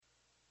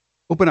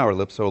Open our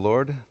lips, O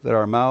Lord, that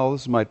our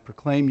mouths might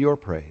proclaim your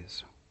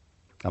praise.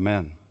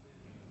 Amen.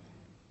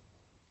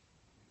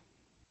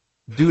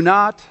 Do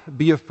not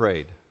be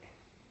afraid.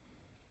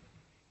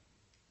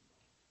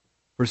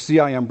 For see,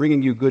 I am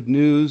bringing you good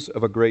news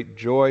of a great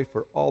joy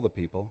for all the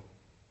people.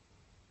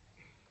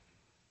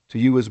 To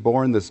you is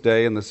born this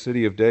day in the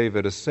city of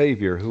David a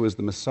Savior who is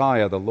the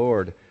Messiah, the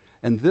Lord.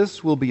 And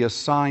this will be a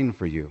sign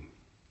for you.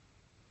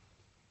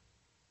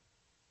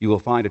 You will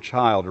find a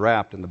child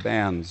wrapped in the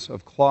bands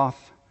of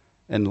cloth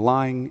and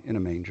lying in a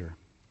manger.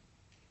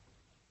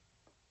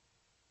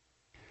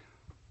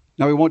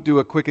 Now, we won't do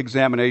a quick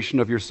examination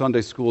of your Sunday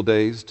school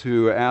days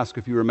to ask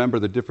if you remember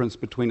the difference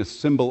between a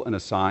symbol and a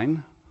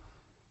sign.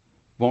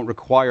 Won't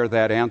require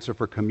that answer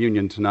for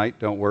communion tonight,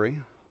 don't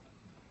worry.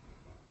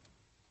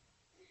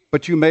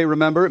 But you may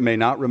remember, may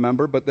not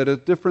remember, but that a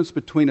difference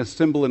between a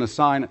symbol and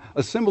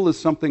a symbol is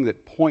something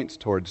that points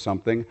towards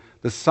something.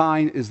 The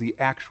sign is the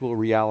actual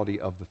reality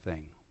of the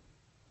thing.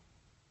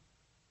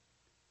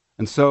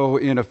 And so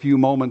in a few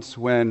moments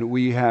when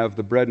we have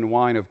the bread and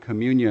wine of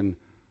communion,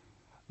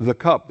 the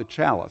cup, the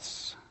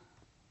chalice,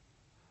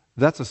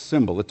 that's a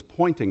symbol. It's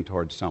pointing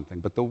towards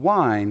something. But the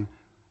wine,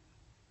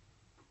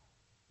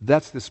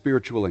 that's the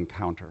spiritual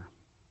encounter.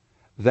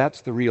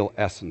 That's the real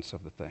essence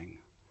of the thing.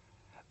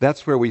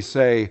 That's where we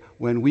say,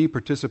 when we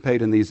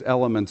participate in these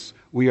elements,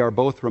 we are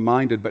both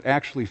reminded, but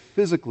actually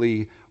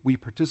physically, we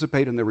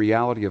participate in the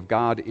reality of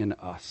God in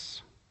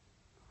us.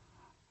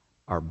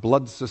 Our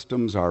blood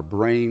systems, our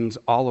brains,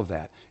 all of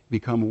that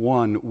become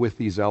one with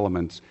these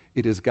elements.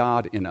 It is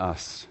God in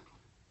us.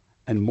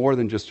 And more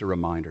than just a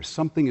reminder,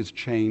 something is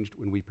changed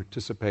when we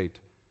participate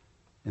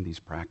in these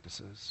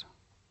practices.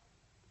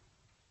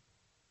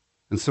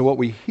 And so what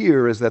we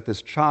hear is that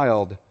this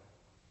child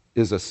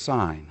is a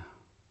sign.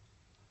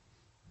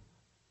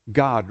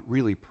 God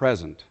really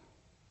present.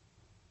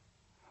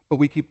 But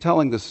we keep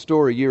telling this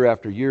story year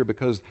after year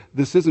because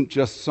this isn't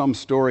just some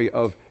story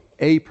of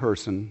a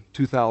person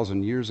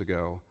 2,000 years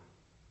ago,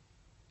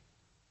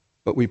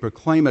 but we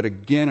proclaim it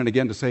again and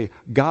again to say,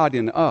 God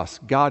in us,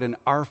 God in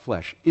our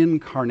flesh,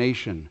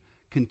 incarnation,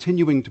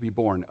 continuing to be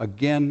born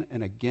again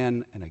and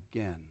again and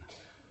again.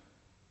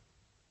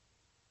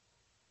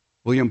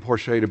 William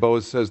Porcher de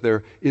Bose says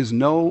there is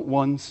no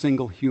one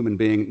single human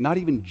being, not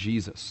even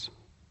Jesus,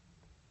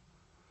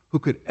 who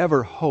could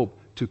ever hope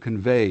to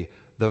convey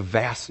the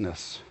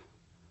vastness,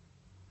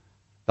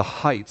 the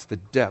heights, the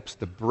depths,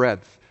 the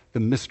breadth, the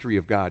mystery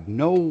of God.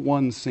 No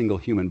one single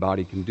human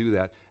body can do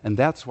that, and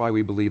that's why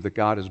we believe that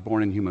God is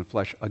born in human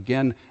flesh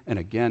again and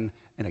again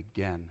and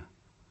again.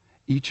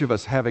 Each of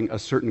us having a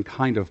certain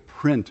kind of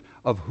print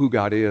of who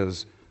God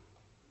is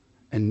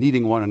and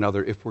needing one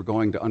another if we're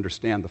going to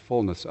understand the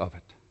fullness of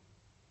it.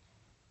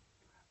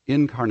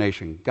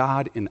 Incarnation,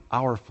 God in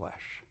our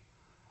flesh.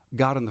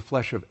 God in the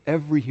flesh of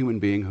every human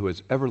being who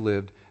has ever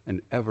lived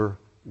and ever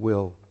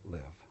will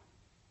live.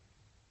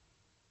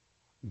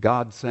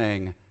 God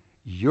saying,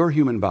 your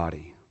human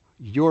body,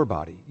 your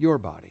body, your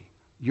body,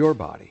 your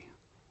body,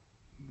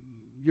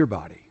 your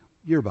body,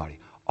 your body.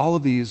 All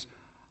of these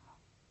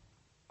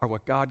are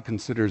what God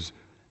considers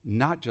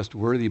not just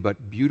worthy,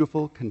 but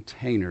beautiful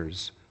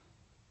containers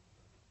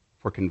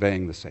for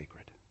conveying the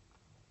sacred.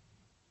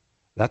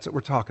 That's what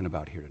we're talking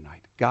about here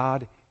tonight.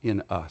 God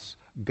in us,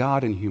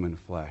 God in human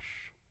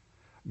flesh.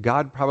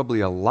 God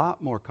probably a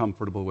lot more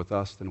comfortable with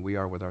us than we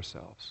are with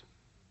ourselves.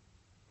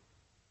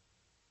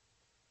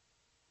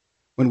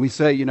 When we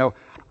say, well,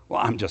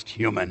 I'm just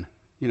human,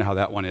 you know how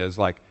that one is,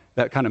 like,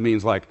 that kind of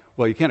means like,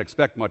 well, you can't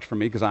expect much from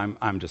me because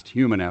I'm just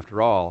human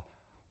after all.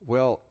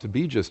 Well, to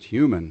be just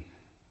human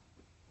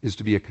is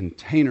to be a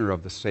container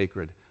of the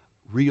sacred,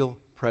 real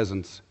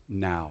presence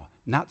now,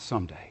 not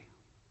someday.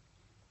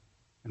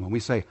 And when we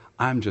say,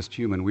 I'm just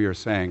human, we are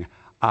saying,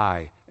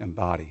 I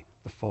embody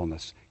the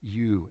fullness.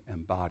 You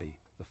embody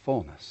the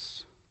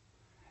fullness.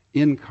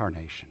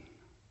 Incarnation.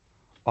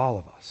 All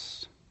of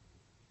us.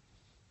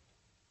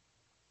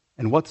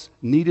 And what's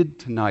needed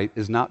tonight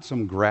is not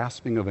some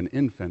grasping of an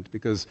infant,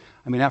 because,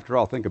 after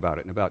all, think about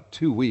it. In about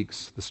 2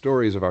 weeks, the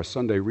stories of our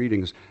Sunday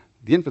readings,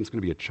 the infant's going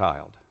to be a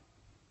child.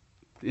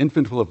 The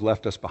infant will have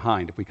left us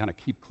behind if we kind of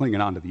keep clinging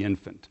on to the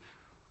infant.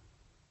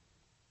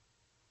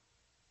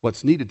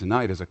 What's needed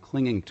tonight is a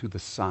clinging to the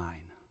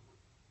sign.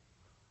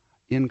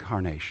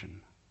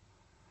 Incarnation.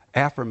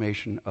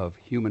 Affirmation of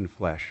human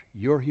flesh.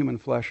 Your human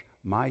flesh,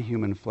 my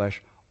human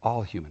flesh,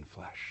 all human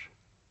flesh.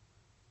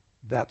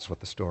 That's what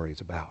the story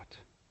is about.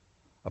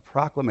 A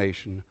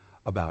proclamation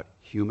about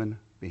human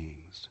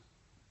beings.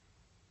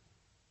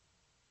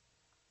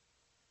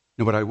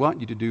 Now, what I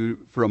want you to do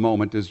for a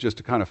moment is just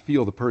to kind of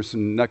feel the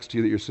person next to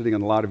you that you're sitting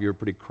on. A lot of you are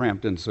pretty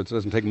cramped in, so it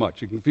doesn't take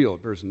much. You can feel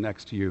the person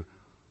next to you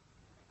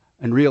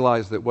and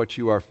realize that what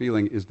you are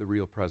feeling is the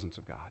real presence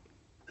of God.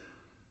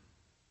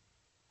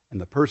 And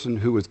the person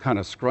who is kind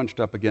of scrunched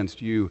up against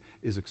you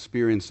is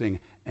experiencing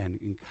and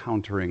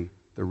encountering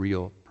the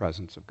real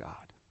presence of God.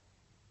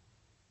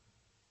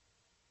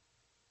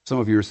 Some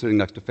of you are sitting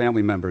next to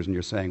family members and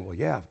you're saying, well,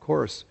 yeah, of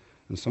course.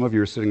 And some of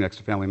you are sitting next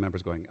to family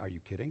members going, are you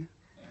kidding?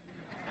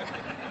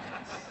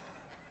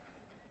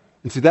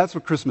 And see, that's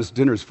what Christmas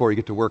dinner's for. You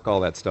get to work all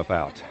that stuff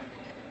out.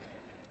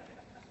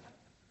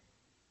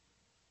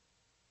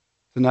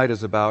 Tonight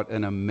is about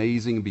an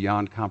amazing,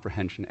 beyond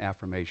comprehension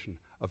affirmation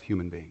of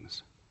human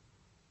beings.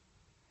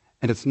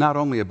 And it's not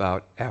only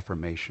about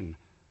affirmation.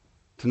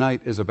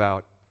 Tonight is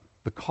about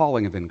the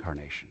calling of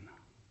incarnation.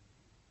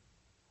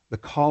 The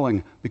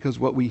calling, because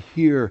what we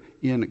hear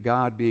in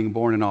God being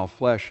born in all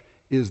flesh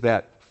is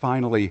that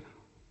finally,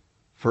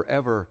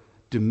 forever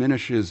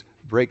diminishes,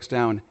 breaks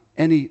down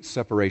any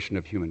separation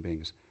of human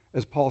beings.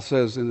 As Paul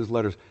says in his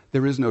letters,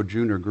 there is no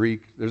Jew nor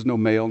Greek, there's no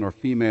male nor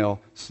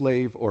female,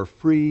 slave or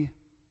free.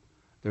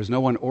 There's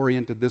no one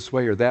oriented this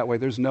way or that way.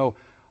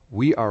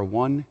 We are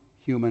one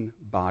human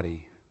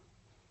body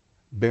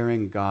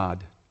bearing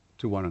God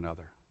to one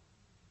another.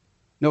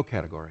 No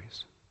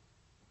categories.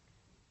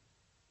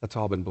 That's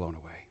all been blown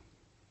away.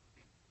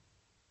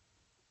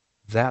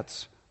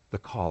 That's the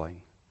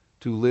calling,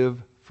 to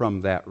live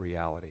from that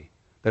reality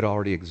that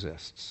already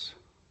exists.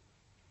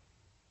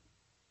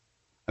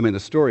 I mean, the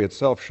story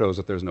itself shows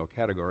that there's no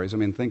categories. I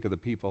mean, think of the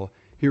people.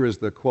 Here is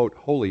the, quote,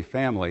 holy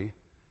family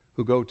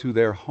who go to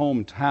their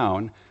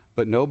hometown,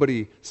 but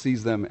nobody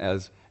sees them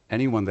as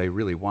anyone they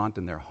really want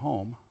in their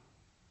home.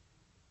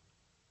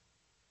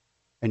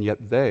 And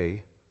yet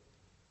they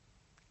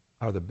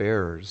are the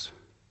bearers,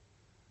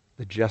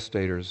 the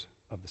gestators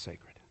of the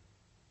sacred.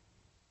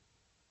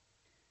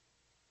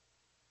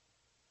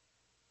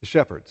 The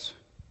shepherds,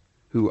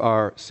 who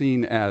are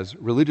seen as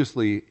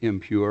religiously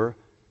impure,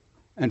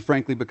 and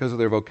frankly, because of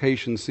their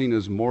vocation, seen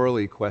as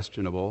morally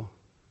questionable,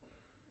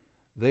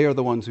 they are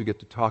the ones who get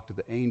to talk to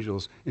the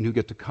angels and who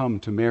get to come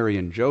to Mary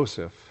and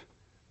Joseph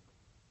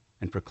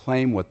and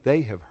proclaim what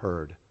they have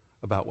heard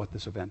about what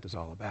this event is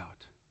all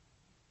about.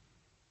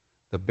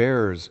 The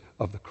bearers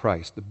of the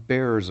Christ, the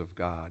bearers of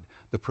God,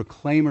 the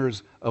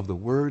proclaimers of the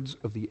words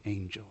of the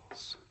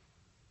angels.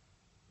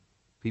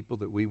 People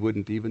that we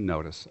wouldn't even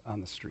notice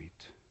on the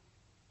street.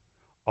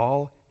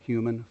 All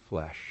human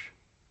flesh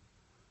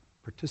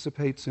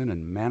participates in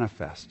and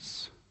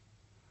manifests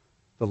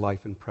the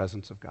life and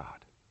presence of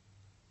God.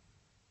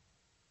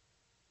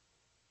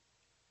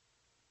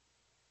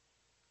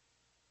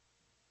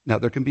 Now,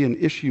 there can be an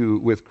issue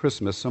with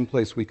Christmas,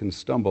 someplace we can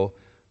stumble,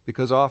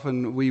 because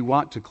often we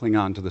want to cling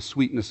on to the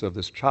sweetness of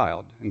this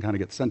child and kind of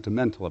get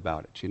sentimental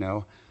about it, you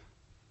know.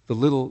 The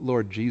little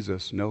Lord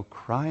Jesus, no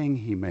crying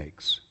he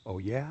makes. Oh,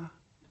 yeah?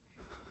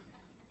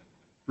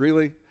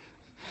 Really?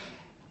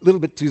 A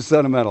little bit too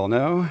sentimental,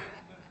 no?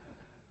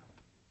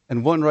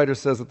 And one writer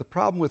says that the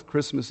problem with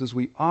Christmas is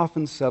we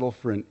often settle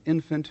for an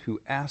infant who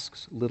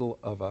asks little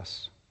of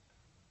us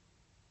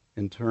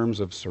in terms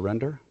of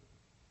surrender,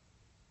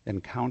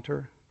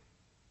 encounter,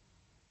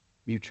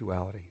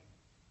 mutuality.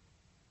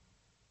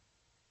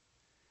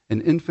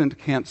 An infant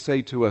can't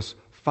say to us,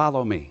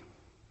 follow me.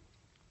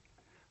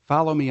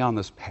 Follow me on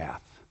this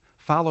path.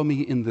 Follow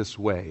me in this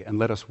way, and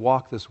let us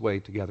walk this way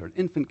together. An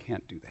infant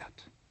can't do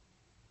that.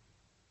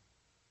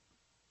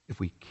 If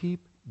we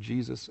keep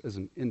Jesus as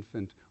an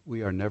infant,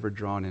 we are never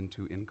drawn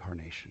into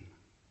incarnation.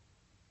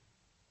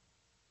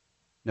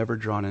 Never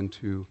drawn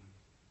into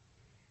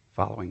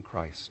following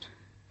Christ,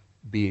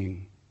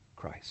 being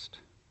Christ.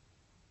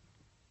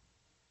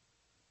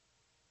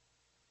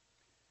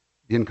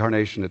 The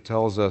incarnation, it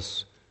tells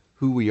us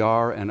who we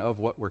are and of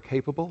what we're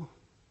capable,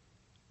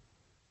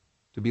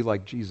 to be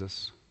like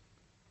Jesus.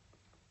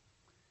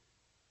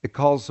 It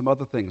calls some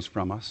other things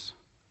from us.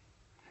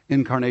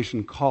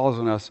 Incarnation calls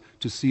on us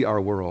to see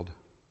our world.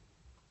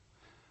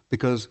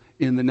 Because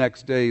in the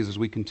next days, as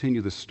we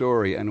continue the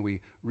story and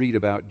we read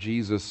about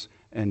Jesus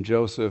and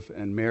Joseph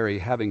and Mary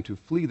having to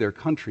flee their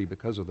country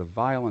because of the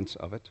violence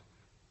of it,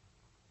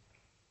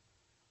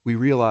 we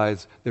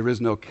realize there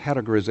is no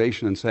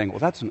categorization in saying, well,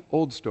 that's an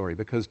old story,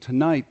 because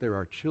tonight there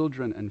are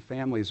children and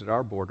families at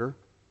our border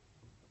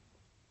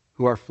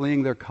who are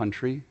fleeing their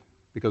country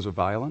because of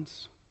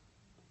violence,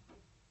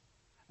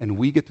 and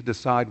we get to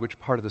decide which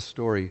part of the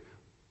story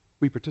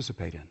we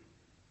participate in.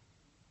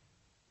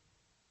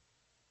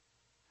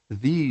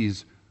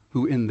 These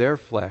who in their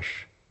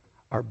flesh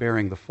are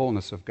bearing the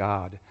fullness of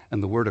God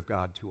and the Word of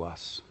God to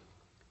us.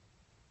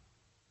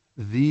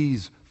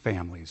 These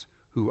families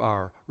who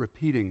are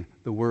repeating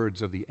the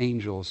words of the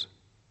angels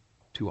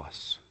to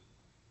us.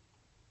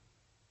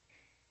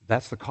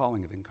 That's the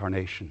calling of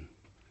incarnation.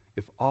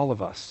 If all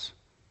of us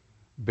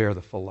bear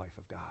the full life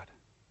of God.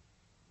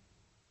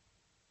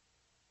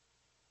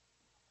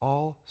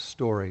 All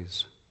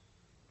stories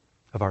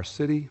of our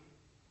city,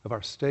 of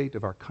our state,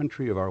 of our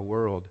country, of our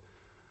world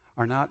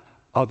are not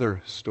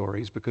other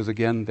stories, because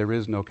again, there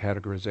is no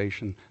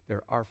categorization.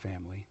 They're our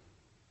family.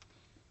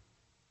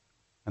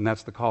 And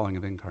that's the calling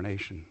of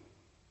incarnation.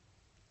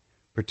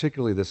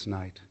 Particularly this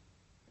night,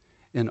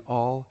 in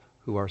all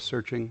who are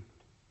searching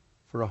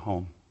for a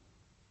home.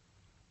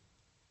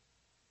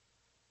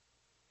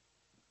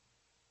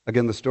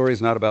 Again, the story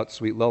is not about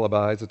sweet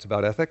lullabies. It's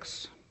about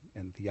ethics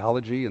and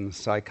theology and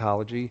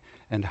psychology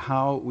and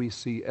how we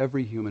see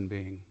every human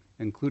being,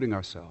 including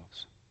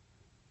ourselves.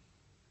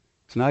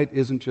 Tonight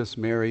isn't just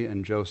Mary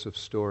and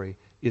Joseph's story.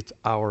 It's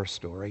our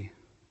story.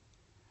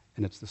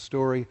 And it's the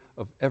story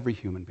of every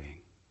human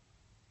being.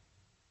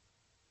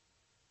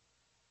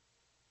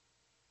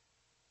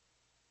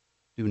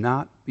 Do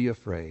not be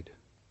afraid,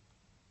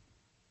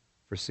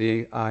 for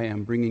see, I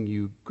am bringing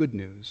you good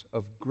news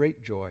of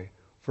great joy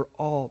for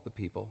all the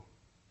people.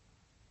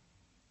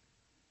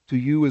 To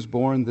you is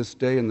born this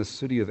day in the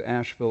city of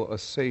Asheville a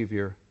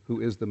Savior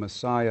who is the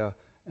Messiah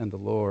and the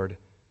Lord,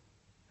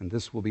 and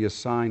this will be a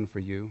sign for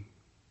you.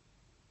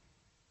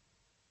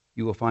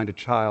 You will find a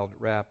child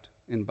wrapped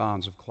in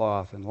bands of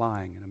cloth and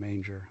lying in a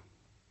manger.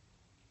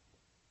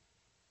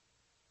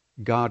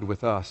 God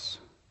with us,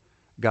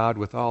 God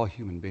with all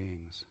human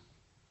beings.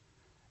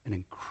 An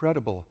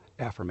incredible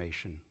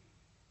affirmation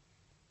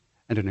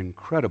and an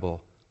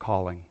incredible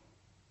calling.